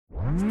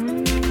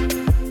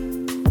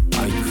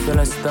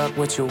feeling stuck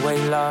with your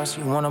weight loss.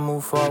 You wanna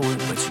move forward,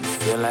 but you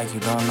feel like you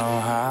don't know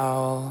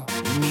how.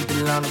 You need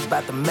to learn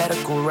about the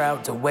medical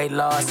route to weight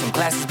loss. And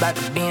classes about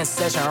to be in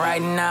session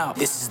right now.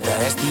 This is the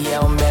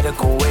SDL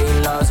Medical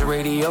Weight Loss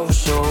Radio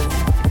Show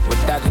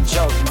with Dr.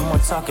 Joe. No more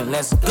talking,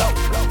 let's go.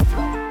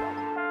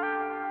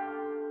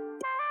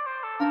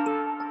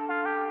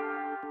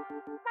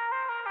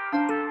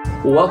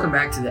 Well, welcome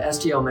back to the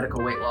STL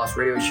Medical Weight Loss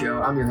Radio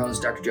Show. I'm your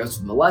host, Dr.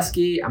 Joseph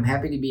Molesky. I'm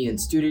happy to be in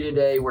studio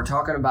today. We're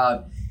talking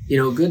about,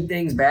 good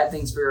things, bad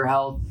things for your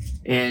health.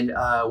 And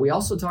we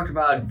also talked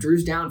about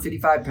Drew's down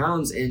 55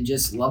 pounds and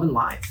just loving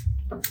life.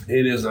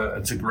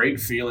 It's a great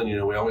feeling.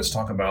 We always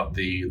talk about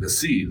the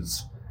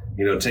C's,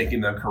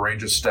 taking that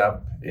courageous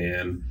step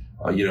and,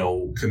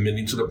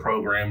 committing to the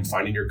program,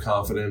 finding your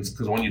confidence.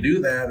 Because when you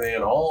do that,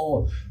 man,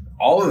 all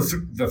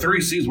of the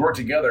three C's work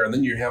together, and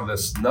then you have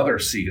this another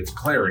C. It's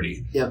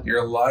clarity. Yep.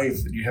 Your life,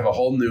 you have a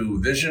whole new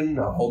vision,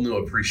 a whole new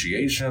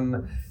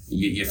appreciation.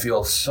 You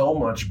feel so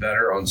much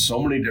better on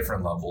so many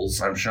different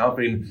levels. I'm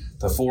shopping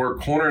the four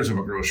corners of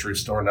a grocery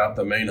store, not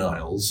the main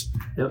aisles.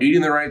 Yep.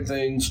 Eating the right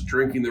things,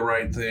 drinking the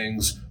right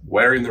things,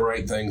 wearing the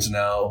right things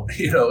now.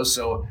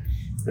 So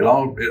it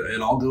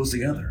all goes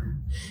together.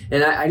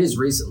 And I just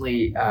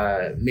recently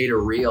made a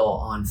reel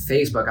on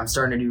Facebook. I'm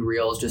starting to do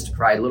reels just to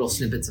provide little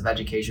snippets of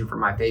education for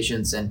my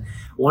patients. And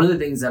one of the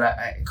things that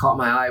I caught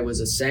my eye was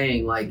a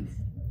saying like,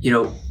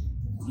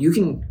 you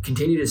can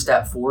continue to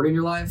step forward in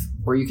your life,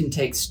 or you can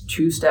take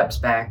 2 steps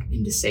back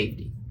into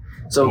safety.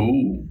 So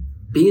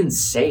being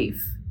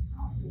safe,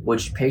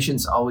 which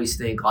patients always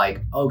think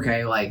like,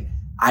 okay, like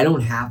I don't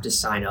have to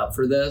sign up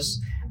for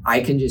this. I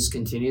can just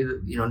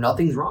continue,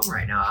 nothing's wrong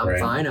right now. I'm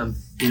fine. I'm,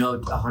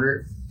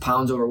 100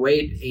 pounds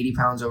overweight, 80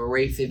 pounds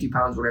overweight, 50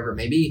 pounds, whatever it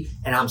may be,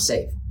 and I'm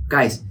safe.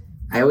 Guys,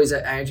 I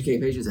educate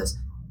patients this.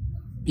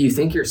 You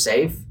think you're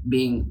safe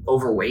being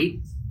overweight?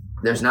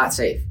 There's not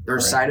safe.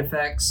 There's side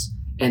effects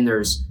and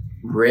there's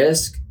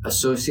risk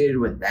associated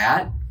with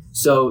that.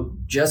 So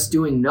just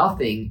doing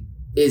nothing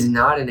is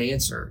not an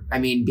answer. I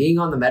mean, being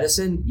on the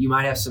medicine, you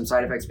might have some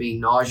side effects being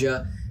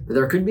nausea, but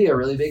there could be a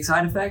really big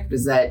side effect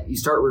is that you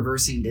start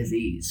reversing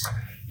disease.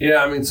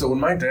 Yeah, so when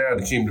my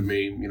dad came to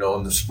me,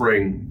 in the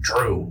spring,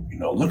 Drew,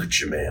 look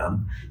at you,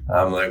 man.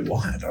 I'm like,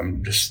 what?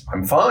 I'm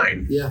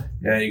fine. Yeah.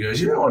 And he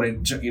goes, I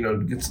want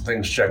to, get some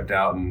things checked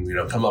out and,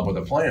 come up with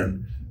a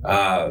plan.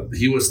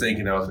 He was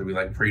thinking I was going to be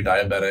like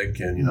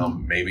pre-diabetic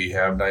and, maybe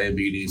have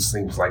diabetes,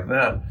 things like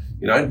that.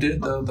 I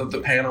did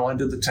the panel, I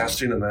did the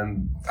testing, and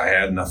then I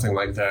had nothing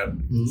like that.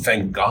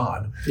 Thank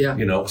God. Yeah.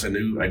 Because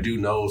I do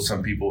know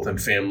some people within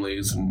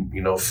families and,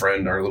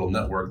 friend, our little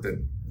network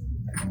that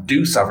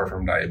do suffer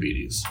from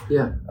diabetes.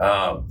 Yeah.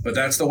 But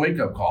that's the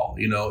wake-up call.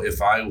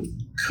 If I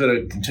could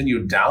have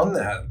continued down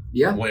that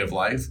way of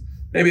life,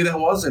 maybe that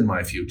was in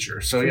my future.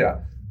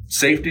 So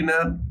safety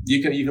net,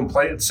 you can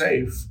play it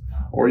safe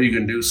or you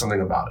can do something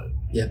about it.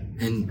 Yeah.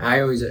 And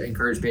I always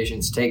encourage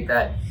patients to take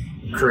that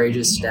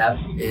courageous step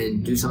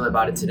and do something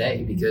about it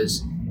today,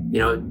 because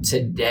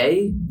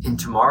today and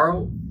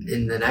tomorrow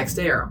and the next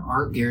day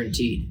aren't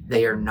guaranteed.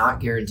 They are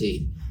not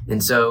guaranteed.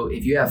 And so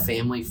if you have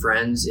family,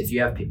 friends, if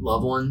you have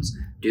loved ones,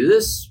 do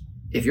this.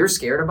 If you're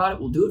scared about it,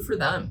 well, do it for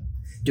them.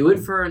 Do it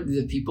for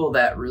the people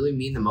that really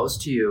mean the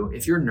most to you.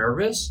 If you're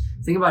nervous,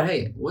 think about,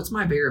 hey, what's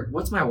my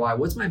why?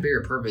 What's my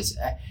bigger purpose?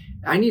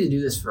 I need to do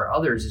this for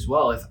others as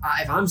well. If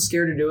I'm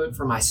scared to do it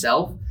for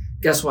myself,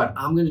 guess what?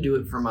 I'm going to do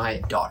it for my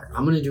daughter.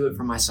 I'm going to do it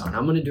for my son.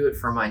 I'm going to do it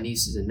for my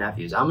nieces and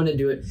nephews. I'm going to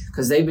do it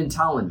because they've been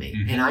telling me,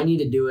 and I need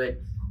to do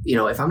it.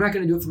 If I'm not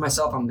going to do it for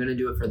myself, I'm going to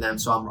do it for them,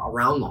 so I'm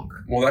around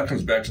longer. Well, that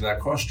comes back to that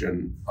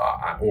question,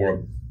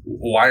 or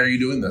why are you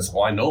doing this?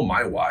 Well, I know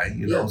my why,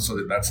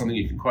 so that's something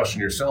you can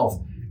question yourself.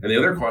 And the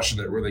other question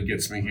that really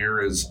gets me here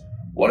is,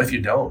 what if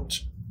you don't?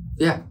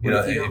 Yeah.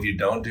 If you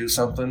don't do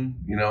something,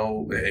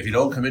 if you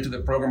don't commit to the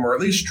program, or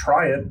at least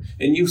try it,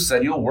 and you've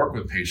said you'll work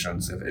with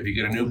patients. If you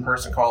get a new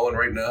person calling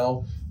right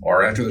now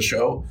or after the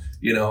show,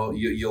 they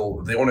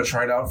want to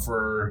try it out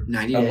for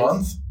 90 a days.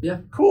 month. Yeah.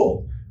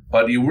 Cool.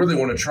 But you really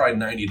want to try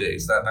 90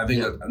 days. I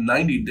think a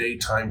 90-day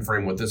time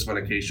frame with this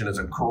medication is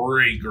a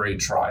great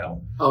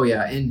trial. Oh,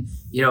 yeah. And,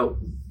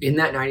 in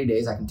that 90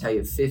 days, I can tell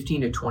you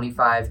 15 to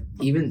 25,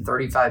 even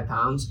 35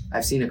 pounds,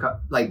 I've seen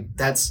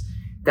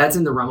that's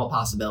in the realm of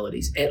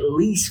possibilities. At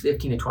least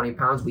 15 to 20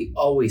 pounds we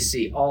always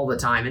see all the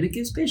time. And it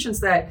gives patients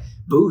that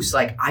boost,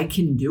 like, I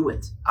can do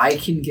it. I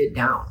can get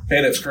down.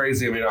 And it's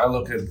crazy. I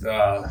look at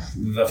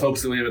the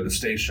folks that we have at the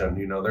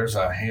station. There's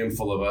a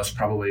handful of us,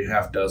 probably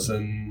half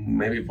dozen,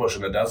 maybe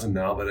pushing a dozen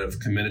now, that have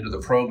committed to the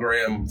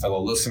program,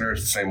 fellow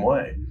listeners the same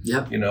way.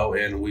 Yep.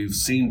 And we've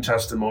seen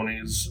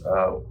testimonies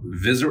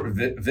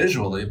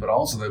visually, but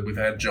also that we've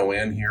had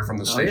Joanne here from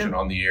the station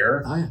on the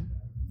air. Oh, yeah.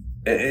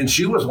 And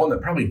she was one that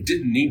probably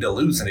didn't need to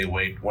lose any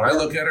weight. When I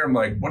look at her, I'm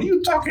like, what are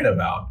you talking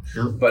about?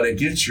 Yep. But it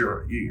gets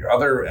your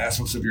other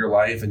aspects of your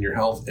life and your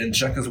health in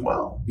check as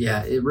well.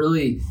 Yeah, it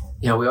really,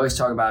 we always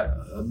talk about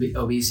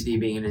obesity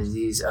being a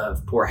disease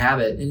of poor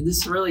habit. And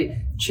this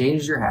really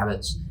changes your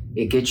habits.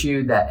 It gets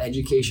you that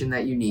education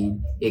that you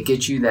need. It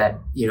gets you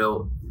that,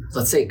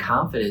 let's say,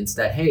 confidence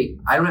that, hey,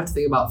 I don't have to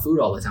think about food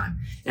all the time.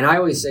 And I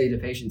always say to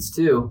patients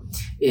too,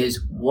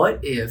 is what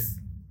if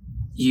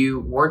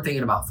you weren't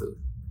thinking about food?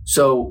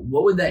 So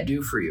what would that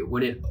do for you?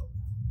 Would it,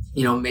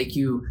 make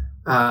you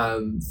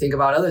think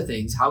about other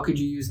things? How could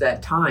you use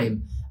that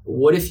time?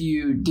 What if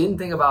you didn't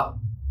think about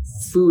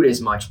food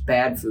as much,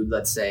 bad food,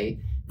 let's say,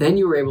 then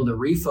you were able to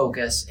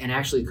refocus and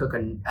actually cook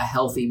a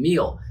healthy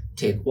meal,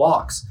 take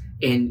walks.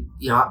 And,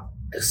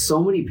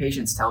 so many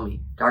patients tell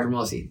me, Dr.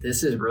 Melisi,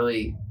 this has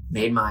really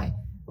made my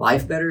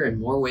life better in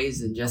more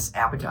ways than just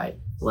appetite.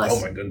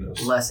 Oh my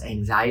goodness. Less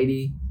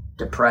anxiety,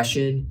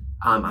 depression.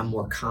 I'm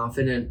more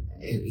confident,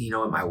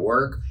 in my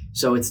work.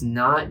 So it's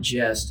not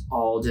just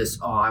all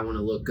I want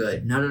to look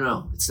good.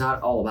 No. It's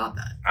not all about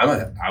that.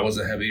 I was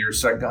a heavier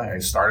set guy. I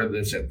started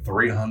this at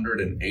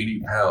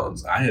 380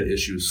 pounds. I had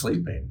issues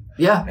sleeping.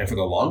 Yeah. And for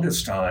the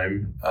longest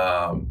time,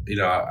 I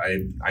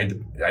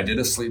did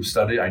a sleep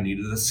study. I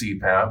needed a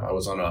CPAP. I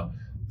was on a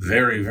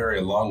very,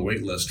 very long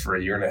wait list for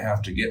 1.5 years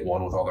to get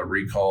one with all the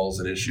recalls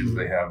and issues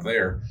they have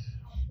there.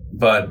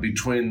 But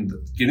between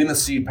getting the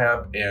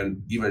CPAP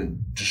and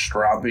even just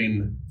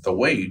dropping the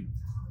weight,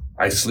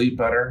 I sleep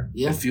better.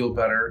 Yeah. I feel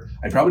better.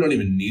 I probably don't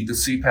even need the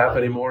CPAP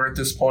anymore at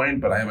this point,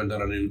 but I haven't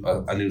done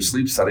a new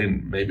sleep study,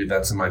 and maybe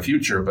that's in my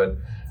future. But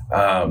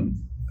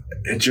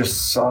it's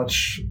just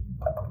such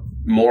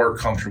more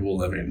comfortable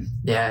living.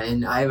 Yeah,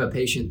 and I have a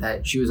patient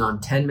that she was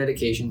on 10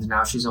 medications.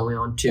 Now she's only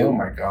on 2. Oh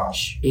my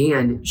gosh.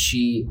 And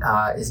she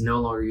is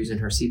no longer using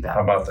her CPAP.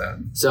 How about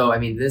that? So,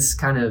 this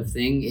kind of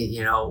thing,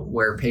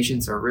 where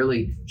patients are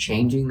really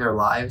changing their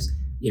lives,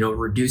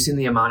 reducing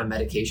the amount of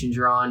medications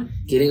you're on,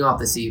 getting off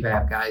the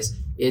CPAP, guys.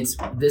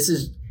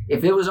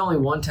 If it was only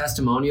one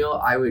testimonial,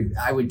 I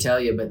would tell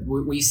you, but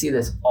we see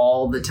this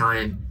all the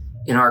time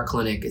in our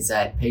clinic. It's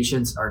that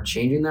patients are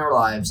changing their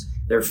lives,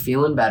 they're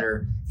feeling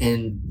better,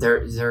 and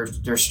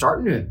they're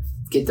starting to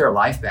get their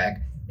life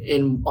back.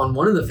 And on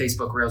one of the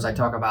Facebook Reels, I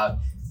talk about,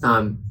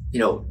 do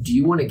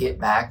you want to get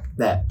back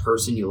that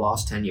person you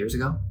lost 10 years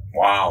ago?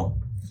 Wow.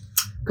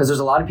 Because there's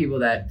a lot of people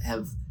that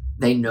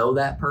they know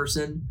that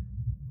person,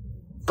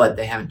 but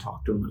they haven't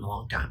talked to him in a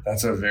long time.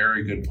 That's a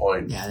very good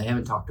point. Yeah, they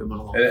haven't talked to him in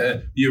a long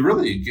time. You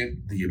really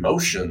get the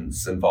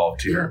emotions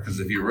involved here,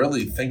 because if you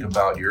really think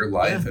about your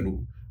life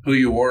and who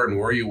you were and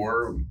where you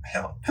were,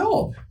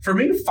 hell, for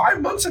me,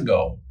 5 months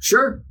ago.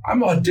 Sure.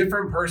 I'm a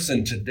different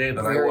person today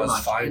than I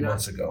was 5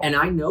 months ago. And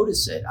I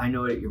notice it. I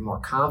know that you're more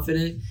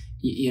confident.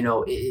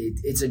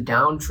 It's a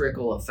down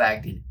trickle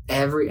effect in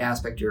every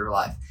aspect of your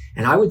life.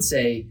 And I would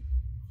say,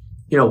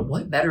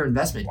 what better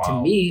investment? Wow.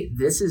 To me,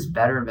 this is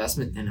better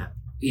investment than a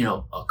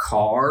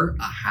car,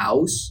 a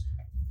house.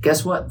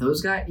 Guess what?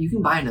 Those guys, you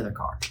can buy another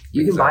car.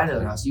 You can buy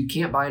another house. You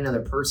can't buy another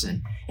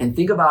person. And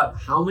think about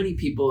how many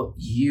people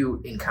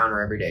you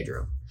encounter every day,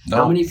 Drew.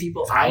 How many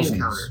people thousands. I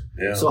encounter.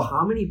 Yeah. So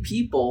how many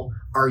people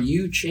are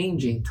you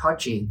changing,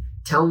 touching,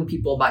 telling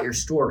people about your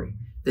story?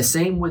 The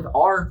same with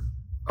our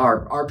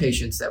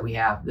patients that we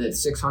have, the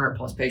 600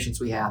 plus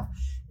patients we have.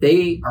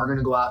 They are going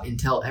to go out and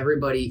tell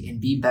everybody and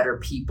be better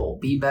people,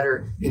 be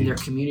better in their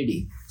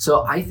community.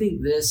 So I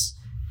think this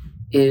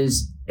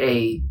is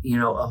a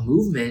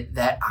movement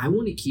that I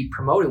want to keep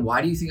promoting.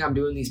 Why do you think I'm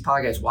doing these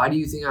podcasts? Why do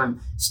you think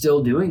I'm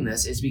still doing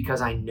this? It's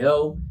because I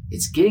know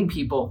it's getting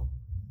people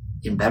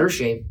in better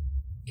shape.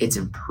 It's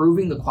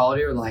improving the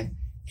quality of their life.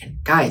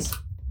 And guys,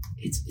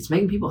 it's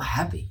making people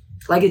happy.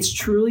 Like, it's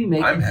truly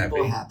making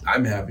people happy.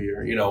 I'm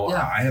happier.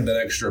 I have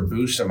that extra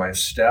boost in my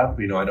step.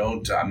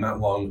 I'm not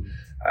long.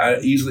 I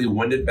easily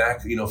winded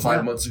back,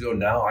 5 months ago.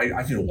 Now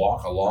I can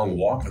walk a long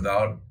walk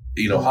without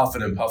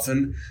huffing and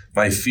puffing.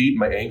 My feet,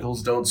 my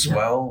ankles don't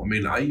swell.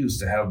 I used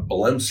to have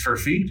blimps for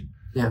feet.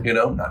 Yeah.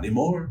 Not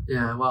anymore.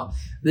 Yeah. Well,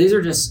 these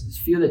are just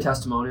a few of the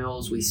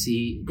testimonials we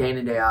see day in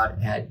and day out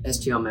at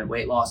STL Med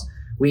Weight Loss.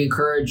 We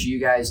encourage you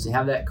guys to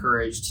have that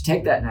courage to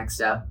take that next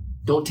step.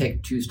 Don't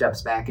take 2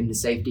 steps back into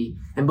safety,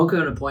 and book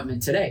an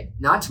appointment today.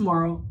 Not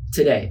tomorrow,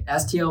 today.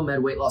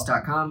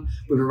 STLMedWeightLoss.com.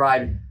 We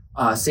provide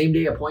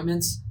same-day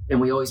appointments, and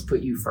we always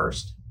put you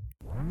first.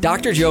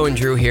 Dr. Joe and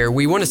Drew here.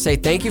 We want to say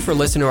thank you for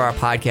listening to our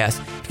podcast.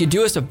 If you could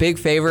do us a big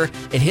favor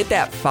and hit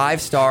that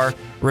 5-star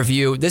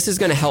review, this is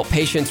going to help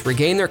patients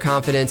regain their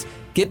confidence,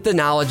 get the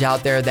knowledge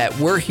out there that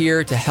we're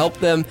here to help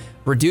them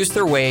reduce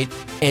their weight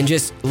and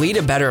just lead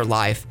a better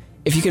life.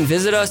 If you can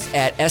visit us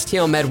at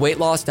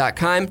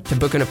stlmedweightloss.com to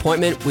book an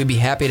appointment, we'd be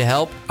happy to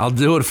help. I'll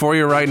do it for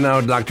you right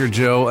now, Dr.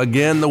 Joe.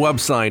 Again, the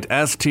website,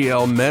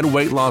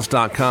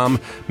 stlmedweightloss.com.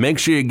 Make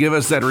sure you give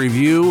us that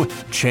review.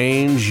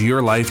 Change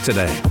your life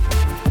today.